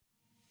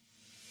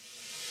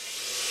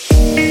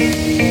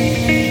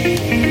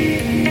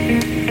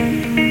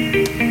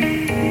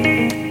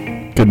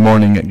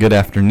morning, good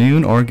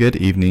afternoon, or good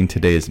evening.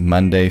 Today is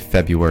Monday,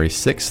 February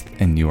 6th,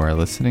 and you are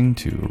listening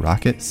to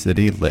Rocket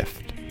City Lift.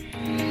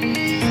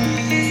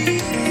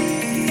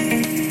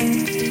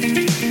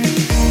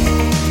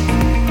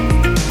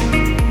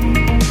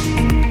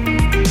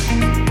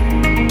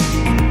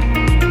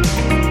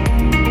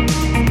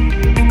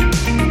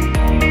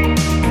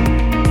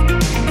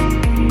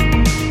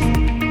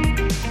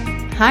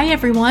 Hi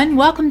everyone,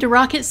 welcome to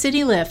Rocket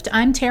City Lift.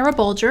 I'm Tara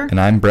Bolger. And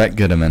I'm Brett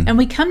Goodeman. And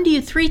we come to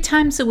you 3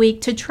 times a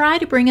week to try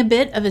to bring a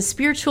bit of a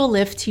spiritual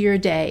lift to your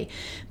day.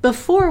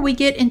 Before we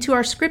get into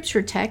our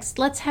scripture text,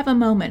 let's have a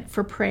moment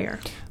for prayer.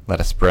 Let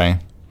us pray.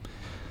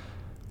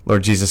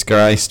 Lord Jesus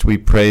Christ, we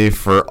pray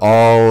for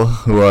all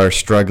who are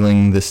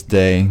struggling this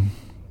day.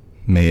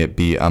 May it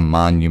be a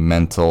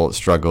monumental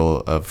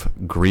struggle of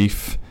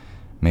grief.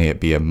 May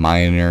it be a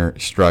minor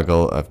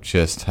struggle of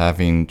just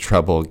having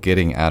trouble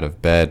getting out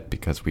of bed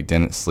because we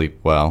didn't sleep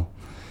well.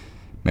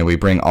 May we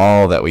bring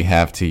all that we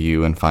have to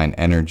you and find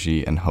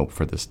energy and hope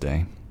for this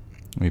day.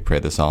 We pray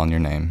this all in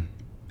your name.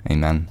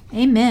 Amen.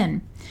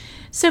 Amen.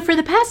 So for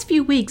the past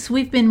few weeks,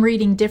 we've been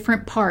reading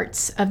different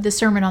parts of the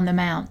Sermon on the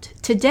Mount.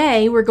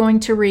 Today, we're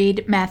going to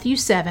read Matthew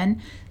 7,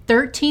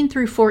 13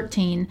 through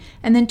 14,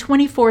 and then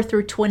 24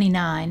 through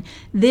 29.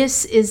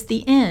 This is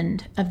the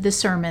end of the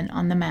Sermon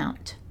on the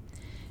Mount.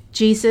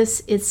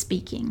 Jesus is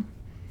speaking.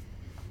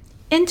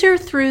 Enter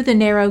through the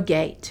narrow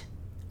gate,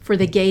 for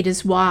the gate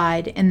is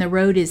wide and the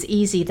road is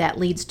easy that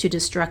leads to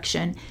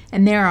destruction,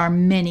 and there are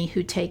many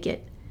who take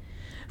it.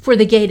 For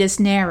the gate is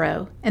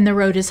narrow and the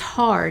road is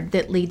hard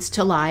that leads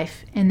to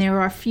life, and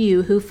there are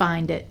few who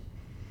find it.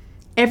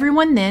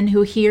 Everyone then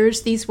who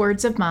hears these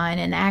words of mine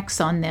and acts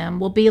on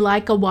them will be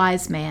like a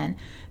wise man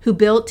who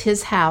built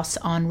his house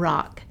on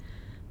rock.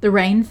 The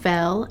rain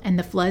fell, and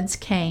the floods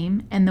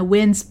came, and the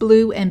winds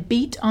blew and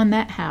beat on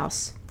that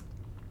house.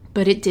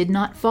 But it did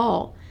not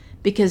fall,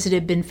 because it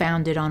had been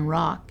founded on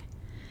rock.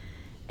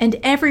 And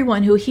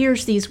everyone who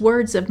hears these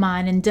words of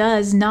mine and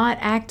does not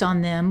act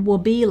on them will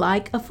be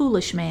like a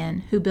foolish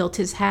man who built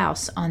his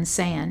house on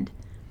sand.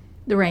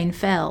 The rain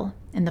fell,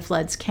 and the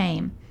floods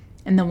came,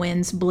 and the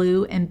winds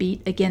blew and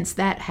beat against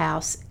that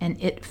house,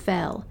 and it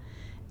fell,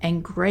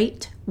 and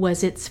great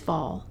was its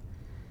fall.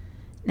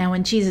 Now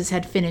when Jesus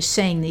had finished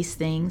saying these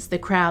things, the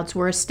crowds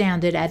were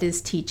astounded at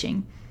his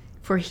teaching,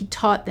 for he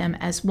taught them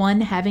as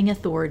one having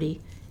authority,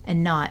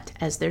 and not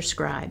as their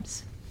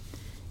scribes.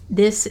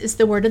 This is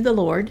the word of the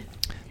Lord.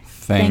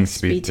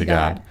 Thanks be to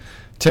God.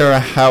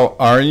 Tara, how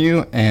are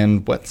you,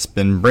 and what's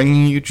been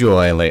bringing you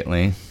joy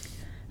lately?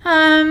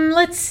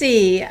 Let's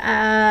see.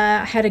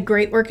 I had a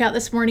great workout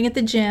this morning at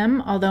the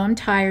gym, although I'm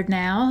tired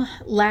now.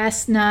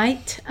 Last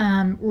night,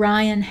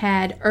 Ryan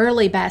had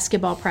early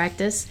basketball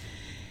practice,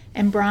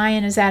 and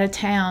Brian is out of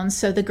town,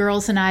 so the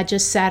girls and I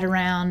just sat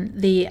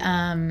around the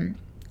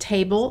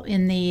table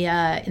in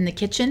the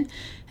kitchen,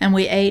 and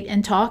we ate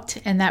and talked,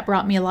 and that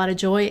brought me a lot of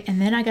joy.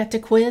 And then I got to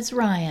quiz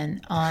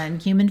Ryan on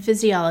human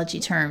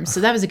physiology terms, so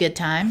that was a good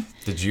time.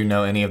 Did you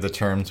know any of the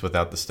terms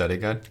without the study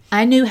guide?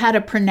 I knew how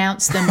to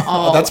pronounce them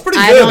all. Oh, that's pretty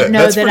good. I don't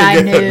know that I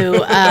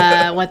knew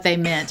what they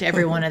meant,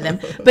 every one of them.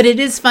 But it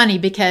is funny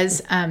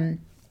because...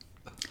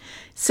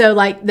 so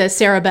like the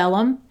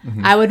cerebellum,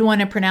 I would want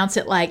to pronounce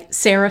it like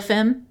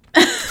seraphim.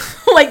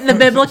 Like the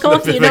biblical,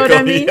 if you know what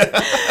I mean.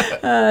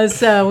 Yeah.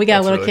 So we got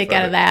a little really kick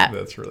funny. Out of that.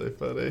 That's really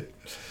funny.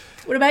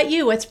 What about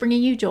you? What's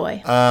bringing you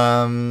joy?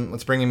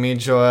 What's bringing me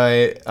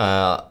joy?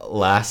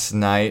 Last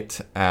night,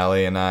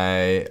 Allie and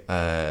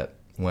I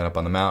went up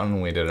on the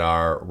mountain. We did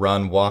our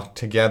run walk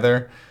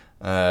together.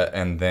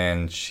 And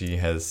then she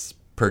has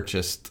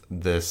purchased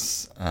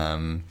this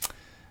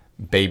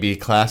baby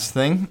class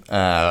thing.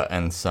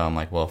 And so I'm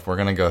like, well, if we're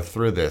going to go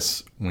through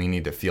this, we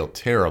need to feel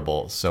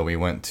terrible. So we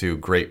went to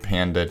Great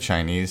Panda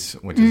Chinese,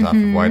 which is off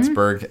of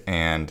Whitesburg,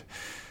 and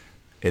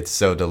it's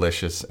so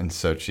delicious and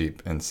so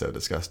cheap and so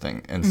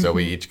disgusting. And so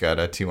we each got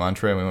a 2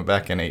 entree, and we went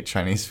back and ate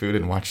Chinese food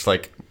and watched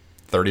like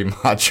 30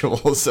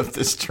 modules of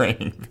this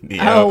training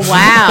video. Oh,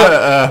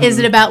 wow. Is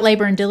it about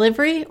labor and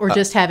delivery or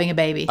just having a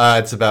baby?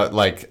 It's about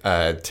like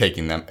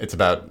taking them. It's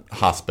about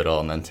hospital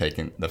and then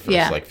taking the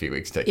first few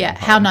weeks taking them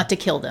home. How not to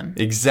kill them.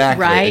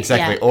 Exactly. Right?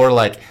 Exactly. Yeah. Or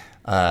like,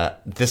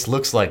 this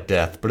looks like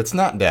death, but it's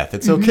not death.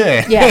 It's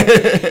okay.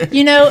 Yeah.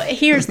 You know,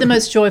 here's the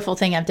most joyful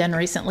thing I've done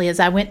recently is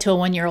I went to a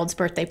 1-year-old's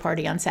birthday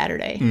party on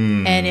Saturday,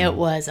 and it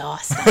was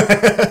awesome.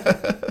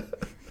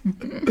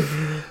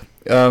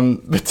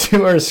 But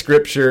to our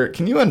scripture,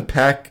 can you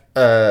unpack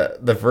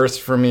the verse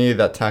for me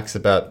that talks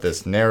about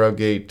this narrow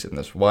gate and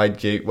this wide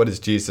gate? What is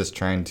Jesus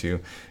trying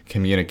to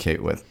communicate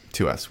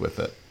to us with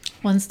it?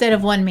 Well, instead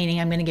of one meaning,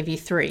 I'm going to give you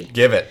 3.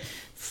 Give it.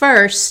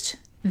 First,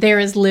 there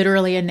is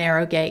literally a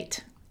narrow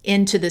gate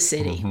into the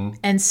city.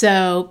 And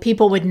so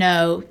people would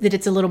know that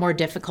it's a little more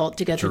difficult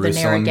to go through the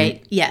narrow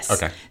gate. Yes.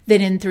 Okay.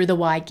 Than in through the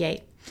wide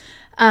gate.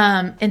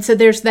 And so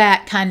there's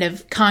that kind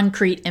of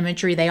concrete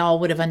imagery they all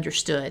would have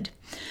understood.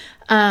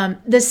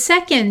 The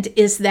second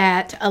is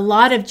that a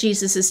lot of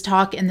Jesus's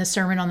talk in the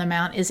Sermon on the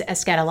Mount is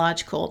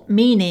eschatological,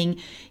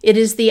 meaning it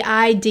is the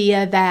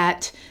idea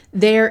that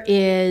there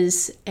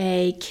is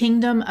a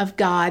kingdom of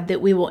God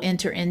that we will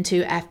enter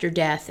into after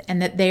death,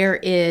 and that there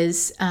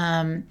is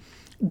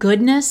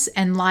goodness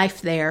and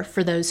life there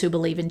for those who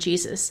believe in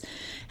Jesus.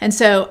 And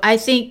so I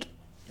think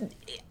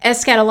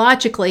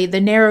eschatologically, the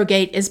narrow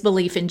gate is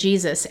belief in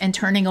Jesus and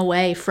turning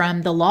away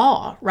from the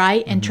law,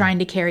 right? And trying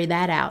to carry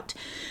that out.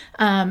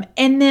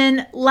 And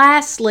then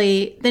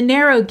lastly, the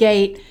narrow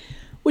gate,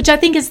 which I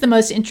think is the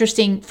most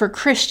interesting for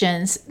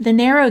Christians. The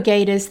narrow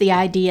gate is the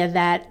idea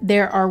that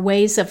there are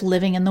ways of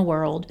living in the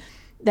world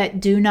that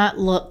do not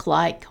look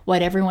like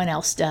what everyone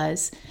else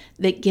does,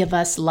 that give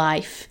us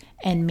life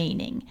and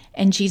meaning.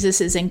 And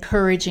Jesus is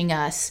encouraging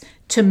us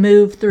to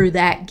move through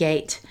that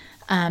gate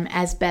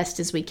as best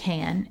as we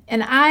can.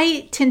 And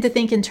I tend to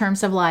think in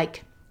terms of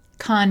like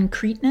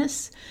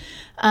concreteness.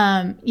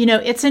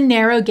 It's a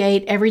narrow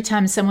gate every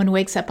time someone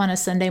wakes up on a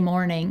Sunday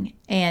morning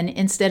and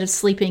instead of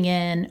sleeping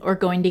in or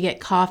going to get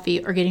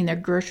coffee or getting their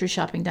grocery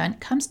shopping done,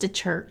 comes to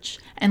church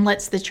and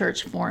lets the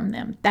church form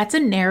them. That's a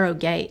narrow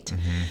gate.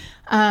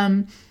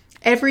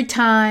 Every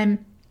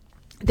time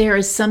there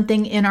is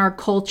something in our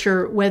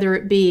culture, whether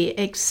it be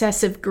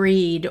excessive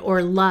greed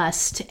or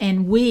lust,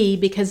 and we,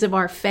 because of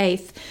our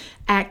faith,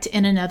 act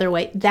in another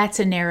way, that's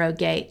a narrow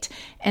gate.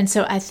 And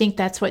so I think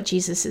that's what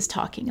Jesus is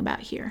talking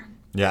about here.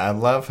 Yeah, I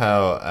love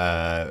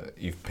how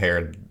you've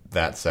paired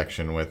that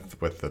section with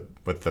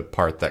the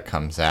part that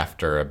comes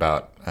after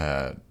about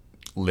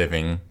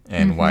living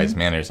in wise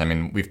manners. I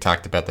mean, we've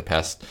talked about the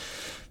past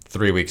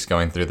 3 weeks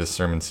going through the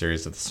sermon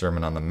series of the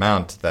Sermon on the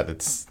Mount, that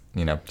it's,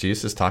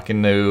 Jesus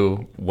talking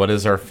to what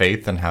is our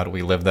faith and how do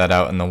we live that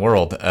out in the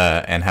world,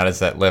 and how does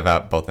that live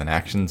out both in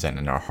actions and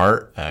in our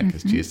heart,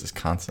 because Jesus is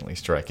constantly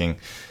striking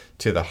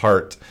to the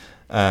heart.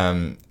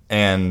 So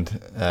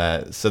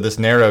this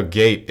narrow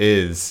gate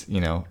is,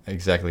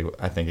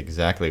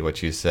 exactly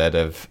what you said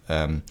of,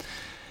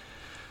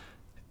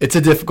 it's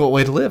a difficult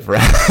way to live,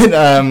 right?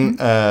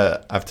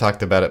 I've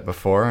talked about it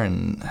before,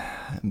 and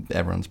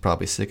everyone's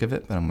probably sick of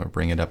it, but I'm going to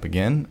bring it up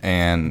again.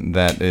 And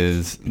that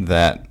is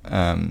that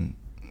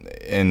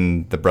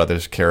in the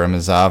Brothers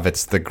Karamazov,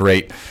 it's the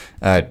great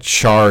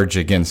charge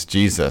against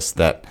Jesus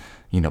that,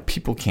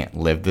 people can't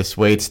live this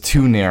way. It's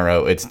too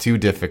narrow. It's too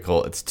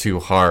difficult. It's too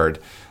hard.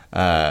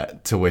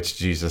 To which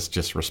Jesus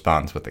just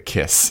responds with a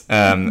kiss.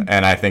 And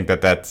I think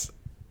that's,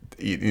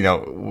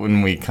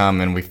 when we come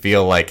and we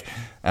feel like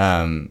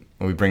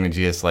we bring to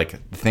Jesus,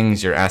 like, the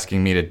things you're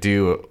asking me to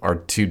do are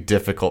too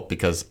difficult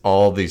because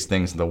all these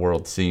things in the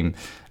world seem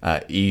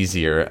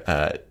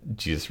easier.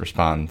 Jesus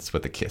responds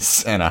with a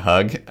kiss and a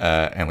hug,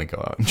 and we go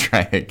out and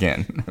try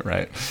again,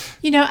 right?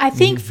 I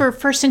think for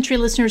first century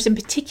listeners in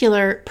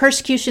particular,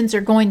 persecutions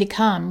are going to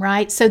come,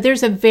 right? So it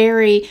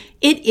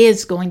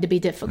is going to be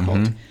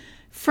difficult.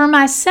 For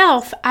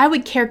myself, I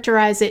would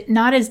characterize it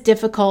not as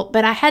difficult,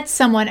 but I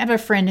have a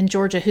friend in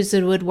Georgia who's a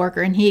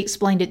woodworker, and he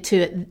explained it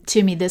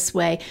to me this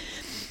way.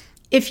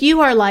 If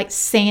you are like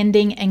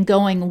sanding and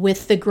going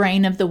with the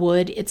grain of the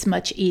wood, it's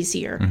much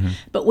easier.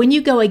 But when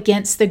you go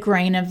against the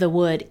grain of the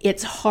wood,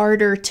 it's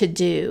harder to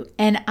do.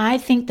 And I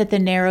think that the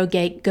narrow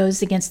gate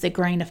goes against the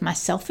grain of my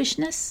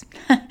selfishness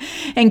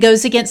and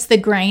goes against the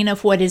grain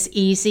of what is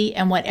easy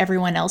and what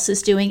everyone else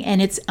is doing. And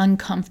it's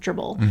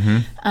uncomfortable.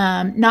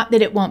 Not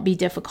that it won't be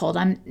difficult.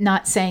 I'm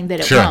not saying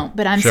that it won't,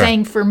 but I'm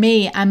saying for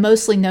me, I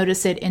mostly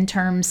notice it in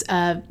terms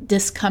of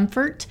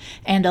discomfort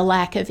and a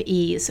lack of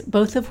ease,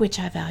 both of which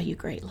I value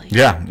greatly.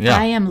 Yeah.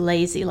 I am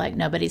lazy like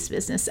nobody's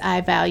business. I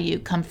value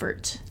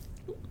comfort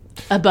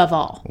above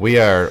all. We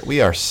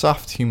are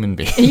soft human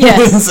beings.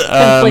 Yes,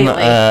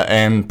 completely.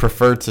 And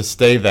prefer to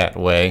stay that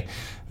way,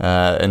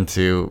 and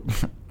to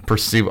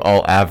pursue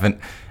all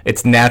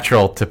it's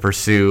natural to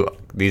pursue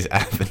these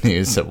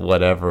avenues of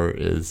whatever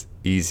is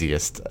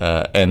easiest.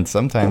 And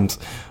sometimes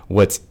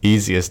what's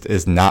easiest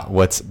is not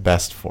what's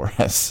best for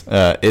us.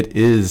 It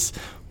is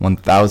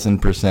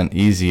 1,000%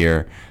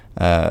 easier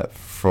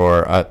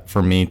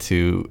for me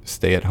to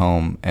stay at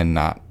home and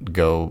not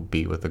go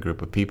be with a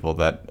group of people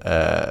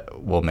that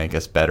will make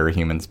us better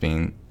humans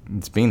being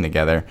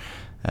together.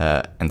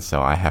 And so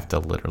I have to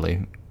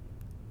literally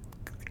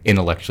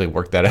intellectually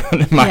work that out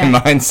in my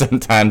mind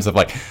sometimes of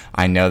like,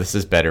 I know this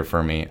is better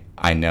for me.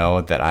 I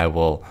know that I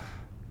will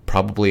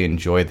probably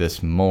enjoy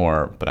this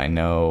more, but I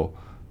know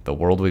the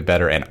world will be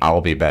better and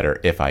I'll be better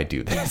if I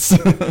do this.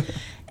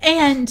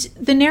 And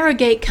the narrow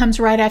gate comes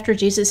right after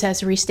Jesus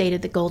has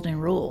restated the golden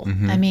rule.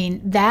 I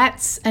mean,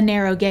 that's a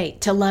narrow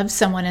gate, to love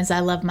someone as I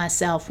love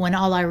myself, when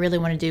all I really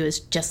want to do is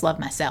just love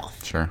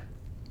myself. Sure.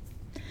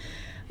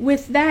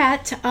 With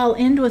that, I'll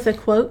end with a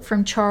quote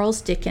from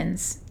Charles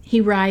Dickens. He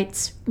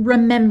writes,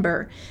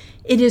 "Remember,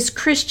 it is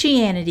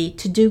Christianity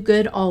to do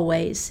good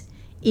always,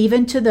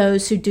 even to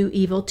those who do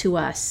evil to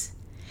us.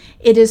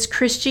 It is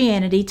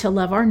Christianity to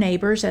love our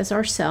neighbors as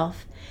ourselves,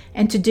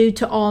 and to do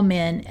to all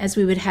men as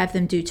we would have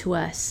them do to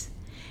us.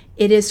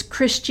 It is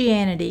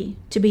Christianity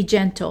to be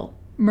gentle,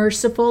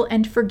 merciful,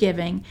 and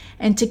forgiving,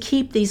 and to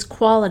keep these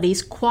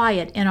qualities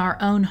quiet in our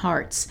own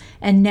hearts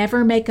and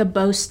never make a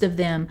boast of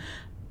them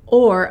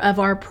or of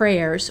our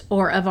prayers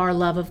or of our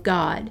love of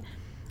God,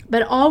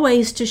 but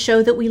always to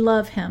show that we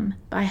love Him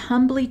by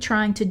humbly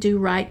trying to do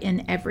right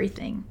in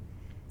everything.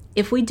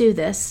 If we do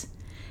this,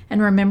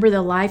 and remember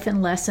the life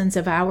and lessons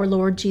of our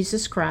Lord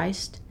Jesus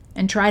Christ,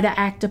 and try to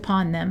act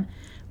upon them,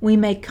 we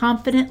may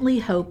confidently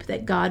hope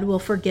that God will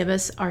forgive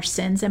us our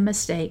sins and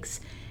mistakes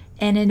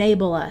and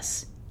enable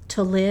us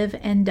to live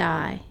and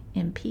die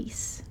in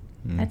peace.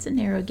 That's a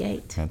narrow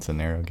gate. That's a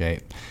narrow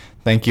gate.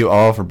 Thank you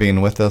all for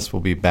being with us.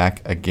 We'll be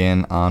back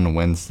again on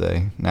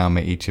Wednesday. Now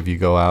may each of you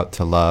go out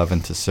to love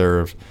and to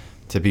serve,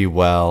 to be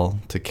well,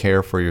 to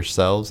care for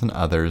yourselves and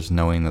others,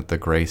 knowing that the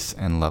grace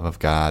and love of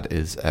God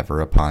is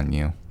ever upon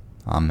you.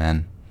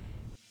 Amen.